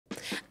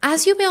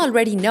As you may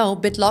already know,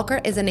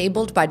 BitLocker is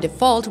enabled by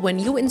default when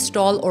you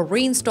install or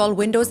reinstall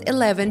Windows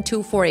 11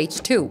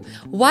 24H2.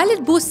 While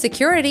it boosts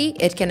security,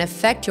 it can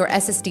affect your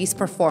SSD's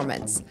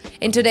performance.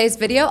 In today's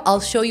video,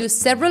 I'll show you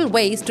several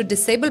ways to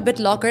disable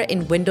BitLocker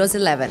in Windows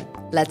 11.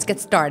 Let's get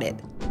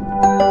started.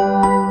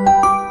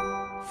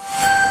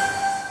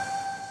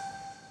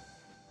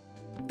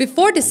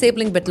 Before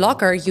disabling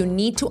BitLocker, you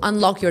need to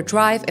unlock your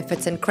drive if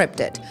it's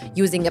encrypted,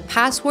 using a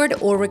password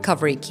or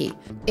recovery key.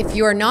 If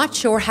you are not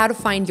sure how to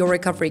find your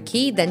recovery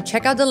key, then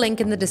check out the link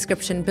in the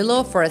description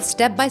below for a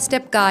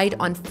step-by-step guide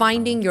on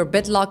finding your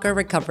BitLocker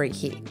recovery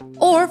key.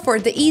 Or for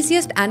the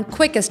easiest and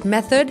quickest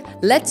method,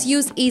 let's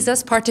use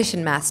EaseUS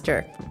Partition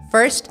Master.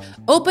 First,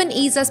 open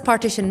EaseUS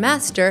Partition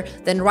Master,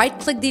 then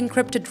right-click the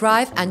encrypted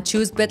drive and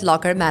choose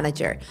BitLocker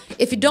Manager.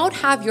 If you don't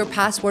have your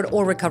password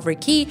or recovery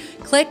key,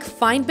 click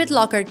Find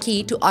BitLocker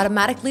Key to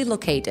automatically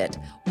locate it.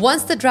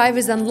 Once the drive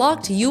is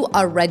unlocked, you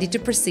are ready to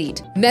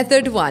proceed.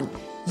 Method 1.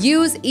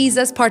 Use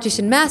EaseUS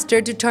Partition Master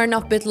to turn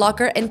off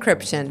BitLocker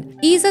encryption.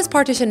 EaseUS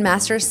Partition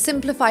Master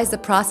simplifies the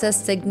process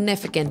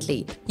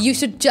significantly. You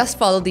should just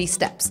follow these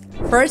steps.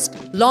 First,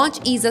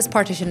 launch EaseUS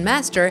Partition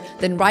Master,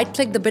 then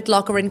right-click the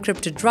BitLocker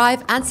encrypted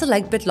drive and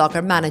select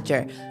BitLocker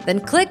Manager. Then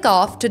click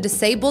off to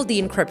disable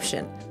the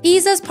encryption.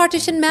 EaseUS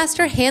Partition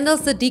Master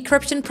handles the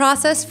decryption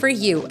process for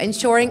you,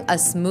 ensuring a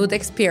smooth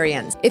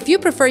experience. If you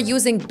prefer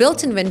using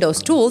built-in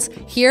Windows tools,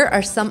 here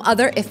are some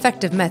other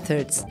effective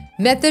methods.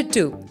 Method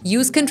 2.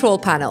 Use Control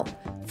Panel.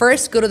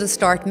 First, go to the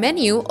Start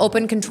menu,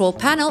 open Control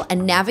Panel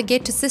and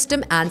navigate to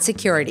System and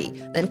Security.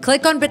 Then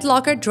click on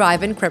BitLocker Drive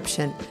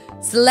Encryption.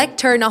 Select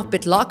Turn off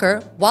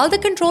BitLocker. While the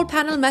Control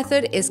Panel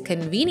method is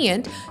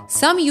convenient,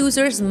 some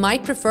users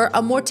might prefer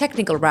a more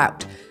technical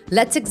route.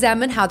 Let's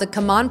examine how the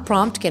command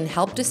prompt can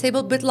help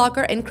disable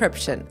BitLocker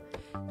encryption.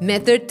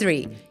 Method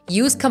 3.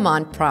 Use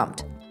Command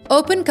Prompt.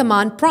 Open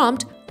Command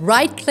Prompt,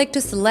 right-click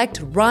to select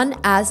Run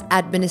as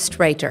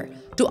Administrator.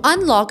 To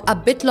unlock a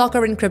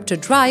BitLocker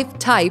encrypted drive,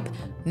 type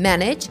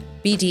manage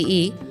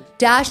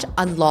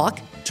BDE-unlock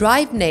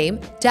drive name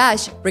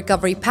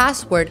 -recovery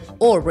password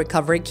or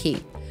recovery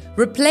key.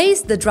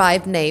 Replace the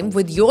drive name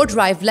with your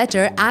drive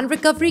letter and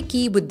recovery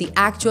key with the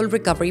actual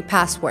recovery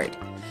password.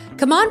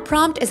 Command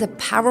Prompt is a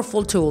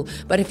powerful tool,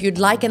 but if you'd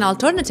like an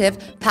alternative,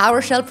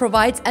 PowerShell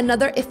provides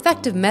another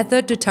effective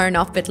method to turn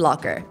off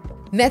BitLocker.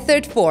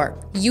 Method 4.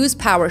 Use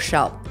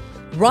PowerShell.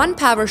 Run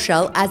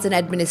PowerShell as an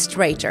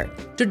administrator.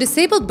 To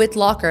disable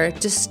BitLocker,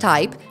 just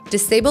type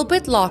disable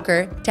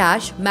BitLocker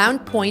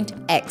 -mount point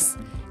X.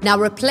 Now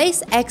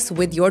replace X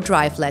with your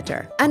drive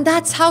letter. And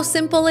that's how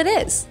simple it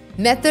is.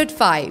 Method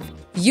 5.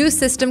 Use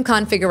system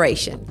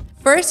configuration.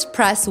 First,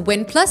 press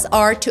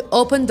Win+R to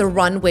open the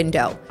Run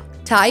window.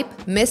 Type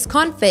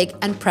misconfig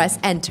and press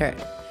Enter.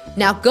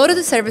 Now go to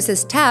the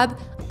Services tab,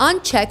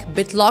 uncheck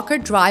BitLocker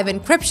Drive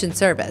Encryption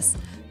Service.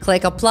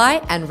 Click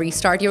Apply and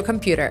restart your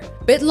computer.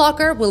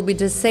 BitLocker will be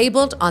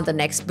disabled on the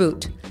next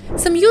boot.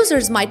 Some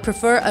users might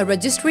prefer a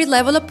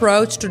registry-level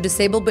approach to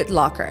disable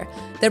BitLocker.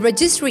 The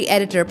Registry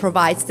editor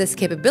provides this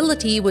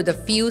capability with a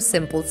few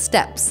simple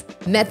steps.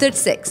 Method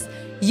 6.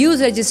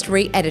 Use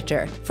Registry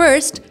editor.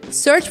 First,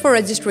 search for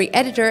Registry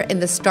editor in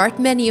the Start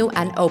menu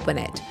and open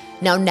it.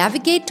 Now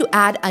navigate to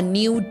add a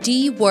new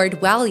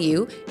D-word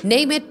value,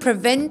 name it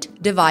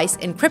Prevent Device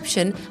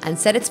Encryption, and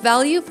set its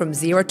value from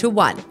 0 to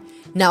 1.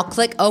 Now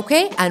click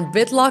OK and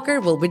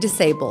BitLocker will be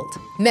disabled.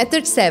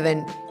 Method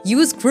 7.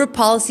 Use Group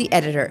Policy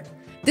Editor.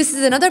 This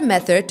is another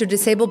method to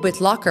disable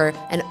BitLocker,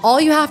 and all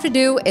you have to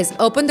do is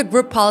open the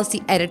Group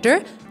Policy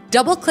Editor,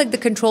 double-click the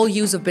control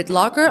use of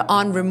BitLocker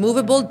on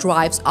Removable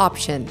Drives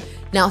option.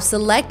 Now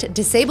select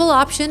Disable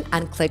option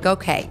and click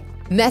OK.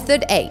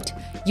 Method 8.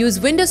 Use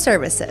Windows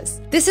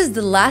Services. This is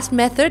the last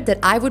method that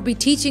I would be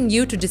teaching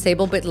you to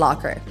disable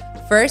BitLocker.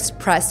 First,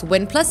 press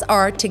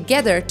Win+R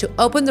together to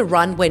open the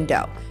Run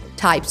window.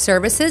 Type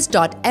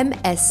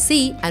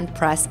services.msc and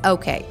press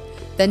OK.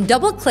 Then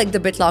double-click the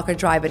BitLocker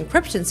Drive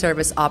Encryption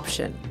Service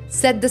option.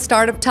 Set the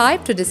startup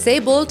type to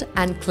Disabled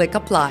and click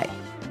Apply.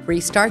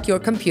 Restart your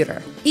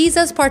computer.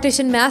 EaseUS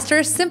Partition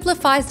Master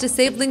simplifies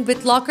disabling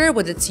BitLocker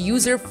with its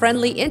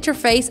user-friendly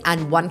interface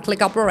and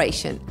one-click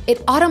operation.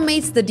 It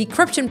automates the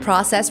decryption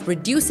process,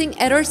 reducing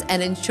errors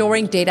and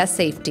ensuring data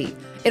safety.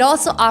 It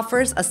also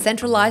offers a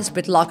centralized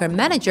BitLocker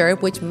manager,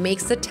 which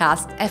makes the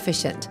task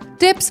efficient.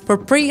 Tips for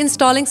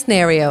pre-installing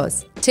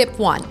scenarios. Tip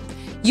 1.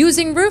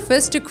 Using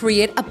Rufus to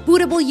create a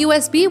bootable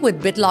USB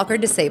with BitLocker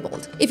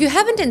disabled. If you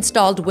haven't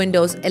installed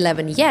Windows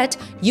 11 yet,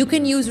 you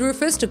can use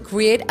Rufus to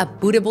create a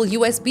bootable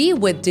USB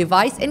with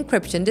device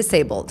encryption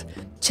disabled.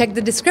 Check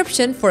the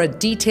description for a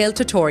detailed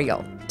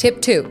tutorial.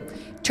 Tip 2.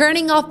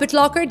 Turning off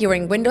BitLocker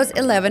during Windows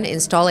 11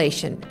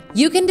 installation.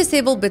 You can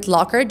disable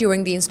BitLocker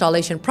during the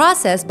installation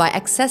process by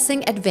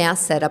accessing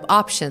advanced setup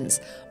options.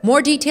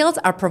 More details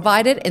are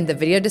provided in the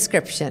video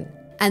description.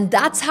 And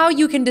that's how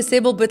you can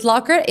disable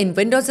BitLocker in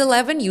Windows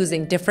 11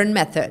 using different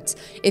methods.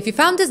 If you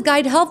found this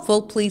guide helpful,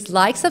 please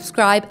like,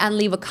 subscribe, and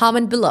leave a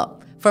comment below.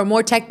 For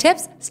more tech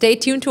tips, stay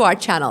tuned to our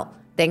channel.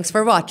 Thanks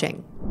for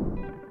watching.